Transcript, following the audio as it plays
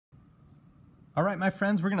All right, my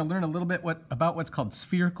friends, we're going to learn a little bit about what's called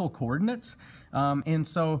spherical coordinates. And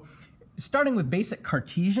so starting with basic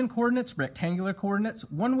Cartesian coordinates, rectangular coordinates,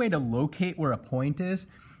 one way to locate where a point is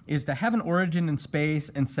to have an origin in space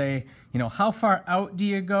and say, you know, how far out do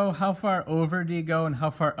you go, how far over do you go, and how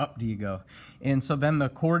far up do you go? And so then the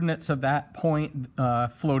coordinates of that point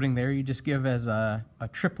floating there, you just give as a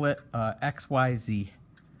triplet x, y, z.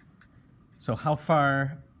 So how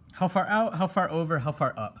far out, how far over, how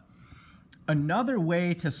far up. Another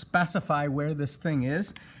way to specify where this thing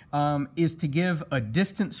is to give a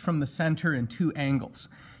distance from the center and two angles.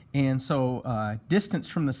 And so distance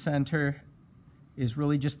from the center is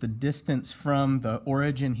really just the distance from the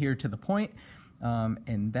origin here to the point,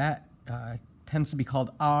 and that tends to be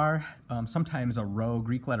called r, sometimes a rho,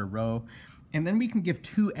 Greek letter rho. And then we can give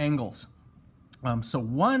two angles. So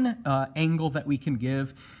one angle that we can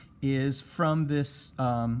give is from this,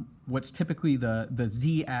 what's typically the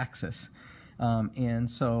z-axis. And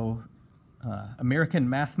so American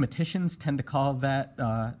mathematicians tend to call that,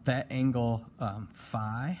 that angle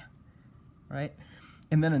phi, right?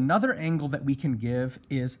 And then another angle that we can give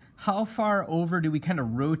is how far over do we kind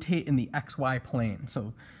of rotate in the xy plane.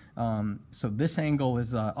 So, so this angle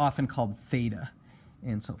is often called theta.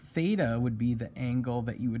 And so theta would be the angle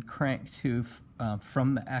that you would crank to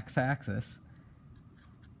from the x-axis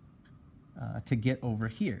to get over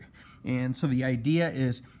here. And so the idea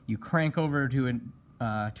is you crank over to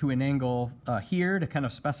an angle here to kind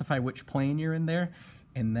of specify which plane you're in there,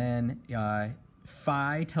 and then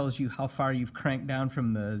phi tells you how far you've cranked down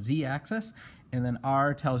from the z-axis, and then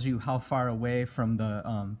r tells you how far away from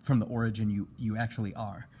the origin you actually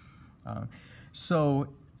are. So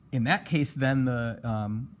in that case, then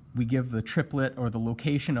we give the triplet or the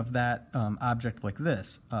location of that object like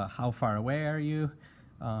this. How far away are you?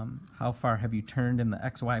 How far have you turned in the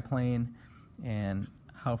xy plane? And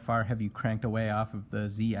how far have you cranked away off of the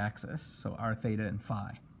z-axis? So r, theta, and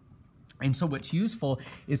phi. And so what's useful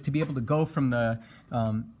is to be able to go from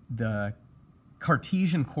the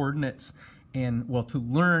Cartesian coordinates and, well, to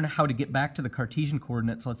learn how to get back to the Cartesian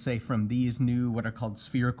coordinates, let's say, from these new what are called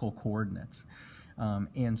spherical coordinates.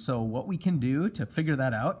 And so what we can do to figure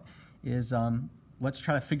that out is let's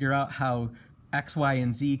try to figure out how x, y,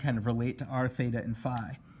 and z kind of relate to r, theta, and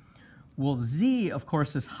phi. Well, z, of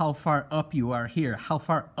course, is how far up you are here. How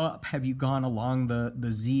far up have you gone along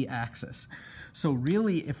the z-axis? So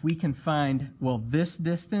really, if we can find, well, this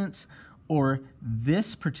distance or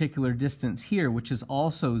this particular distance here, which is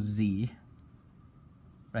also z,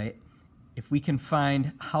 right? If we can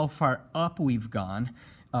find how far up we've gone,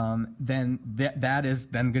 then that is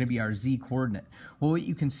then going to be our z-coordinate. Well, what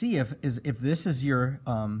you can see is if this is your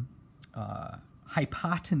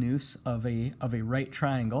hypotenuse of a right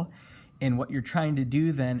triangle, and what you're trying to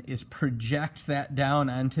do then is project that down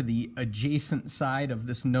onto the adjacent side of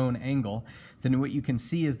this known angle, then what you can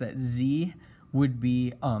see is that z would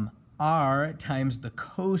be r times the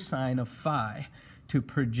cosine of phi to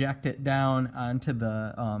project it down onto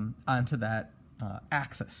that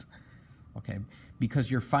axis. Okay,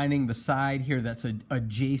 because you're finding the side here that's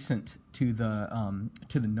adjacent to the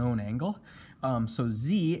known angle. So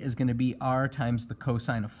z is going to be r times the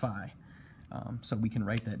cosine of phi. So we can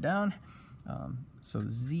write that down. So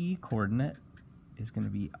z coordinate is going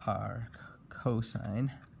to be r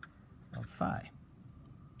cosine of phi.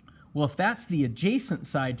 Well, if that's the adjacent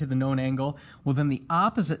side to the known angle, well, then the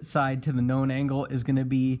opposite side to the known angle is going to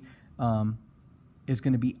be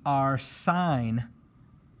r sine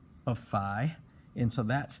of phi, and so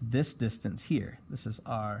that's this distance here. This is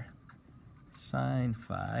r sine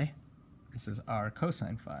phi. This is r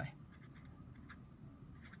cosine phi.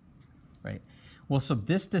 Right. Well, so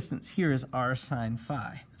this distance here is r sine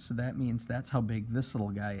phi. So that means that's how big this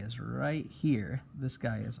little guy is right here. This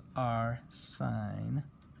guy is r sine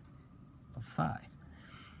of phi.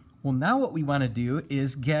 Well, now what we want to do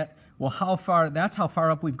is get, well, how far, that's how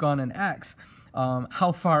far up we've gone in x.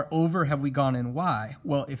 How far over have we gone in y?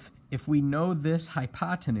 Well, if we know this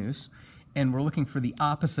hypotenuse and we're looking for the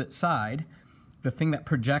opposite side, the thing that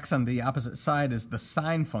projects on the opposite side is the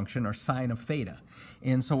sine function, or sine of theta.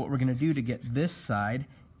 And so what we're going to do to get this side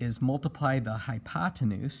is multiply the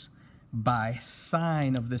hypotenuse by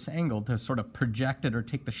sine of this angle to sort of project it or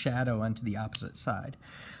take the shadow onto the opposite side.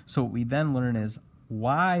 So what we then learn is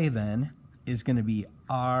y then is going to be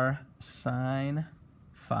r sine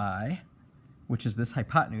phi, which is this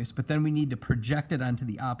hypotenuse, but then we need to project it onto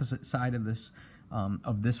the opposite side of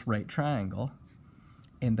this right triangle.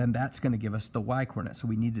 And then that's going to give us the y-coordinate. So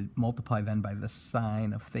we need to multiply then by the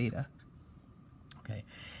sine of theta. Okay.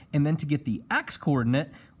 And then to get the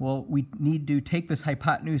x-coordinate, well, we need to take this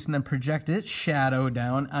hypotenuse and then project its shadow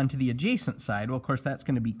down onto the adjacent side. Well, of course, that's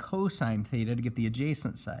going to be cosine theta to get the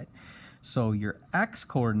adjacent side. So your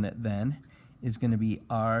x-coordinate then is going to be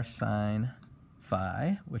r sine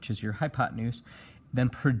phi, which is your hypotenuse, then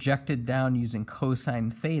projected down using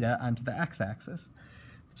cosine theta onto the x-axis.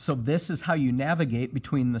 So this is how you navigate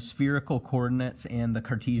between the spherical coordinates and the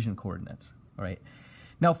Cartesian coordinates. All right.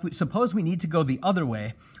 Now, suppose we need to go the other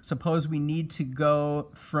way. Suppose we need to go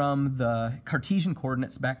from the Cartesian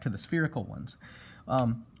coordinates back to the spherical ones.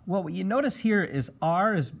 Well, what you notice here is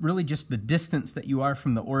r is really just the distance that you are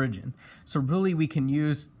from the origin. So really we can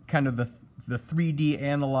use kind of the 3D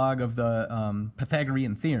analog of the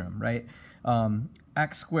Pythagorean theorem, right?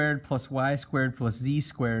 X squared plus y squared plus z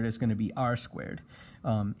squared is going to be r squared.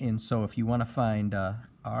 And so if you want to find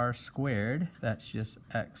r squared, that's just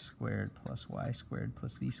x squared plus y squared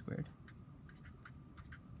plus z squared.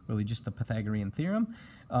 Really just the Pythagorean theorem.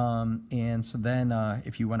 And so then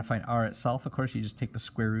if you want to find r itself, of course, you just take the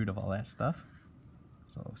square root of all that stuff.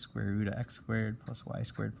 So square root of x squared plus y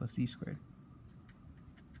squared plus z squared.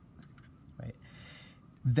 Right.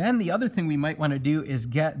 Then the other thing we might want to do is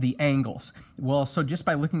get the angles. Well, so just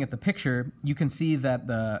by looking at the picture, you can see that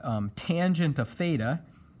the tangent of theta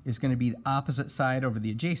is going to be the opposite side over the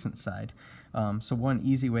adjacent side. So one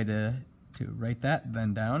easy way to write that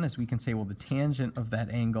then down is we can say, well, the tangent of that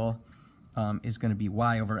angle is going to be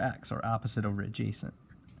y over x, or opposite over adjacent,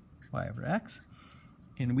 y over x.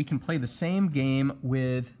 And we can play the same game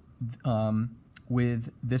with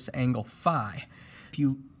this angle phi.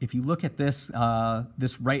 If you look at this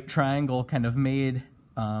this right triangle kind of made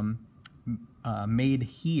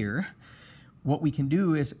here, what we can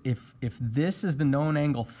do is if this is the known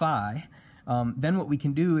angle phi, then what we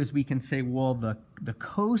can do is we can say, well, the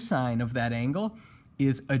cosine of that angle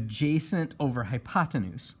is adjacent over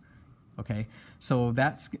hypotenuse. Okay, so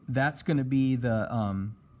that's going to be the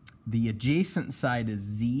adjacent side is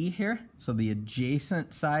z here, so the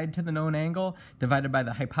adjacent side to the known angle divided by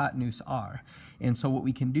the hypotenuse r. And so what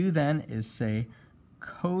we can do then is say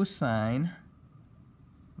cosine,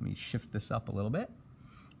 let me shift this up a little bit,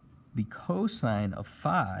 the cosine of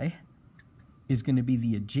phi is going to be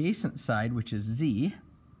the adjacent side, which is z,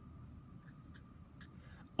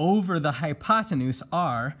 over the hypotenuse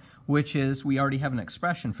r, which is, we already have an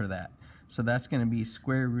expression for that. So that's going to be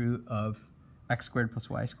square root of x squared plus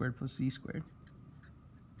y squared plus z squared.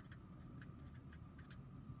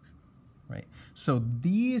 Right. So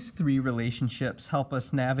these three relationships help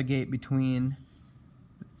us navigate between,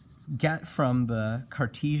 get from the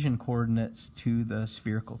Cartesian coordinates to the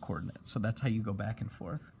spherical coordinates. So that's how you go back and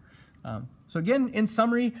forth. So again, in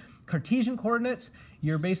summary, Cartesian coordinates,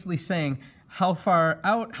 you're basically saying how far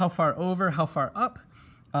out, how far over, how far up.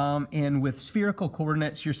 And with spherical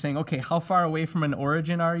coordinates, you're saying, okay, how far away from an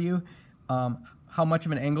origin are you? How much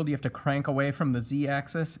of an angle do you have to crank away from the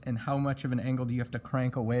z-axis, and how much of an angle do you have to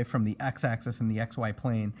crank away from the x-axis and the xy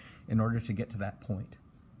plane in order to get to that point?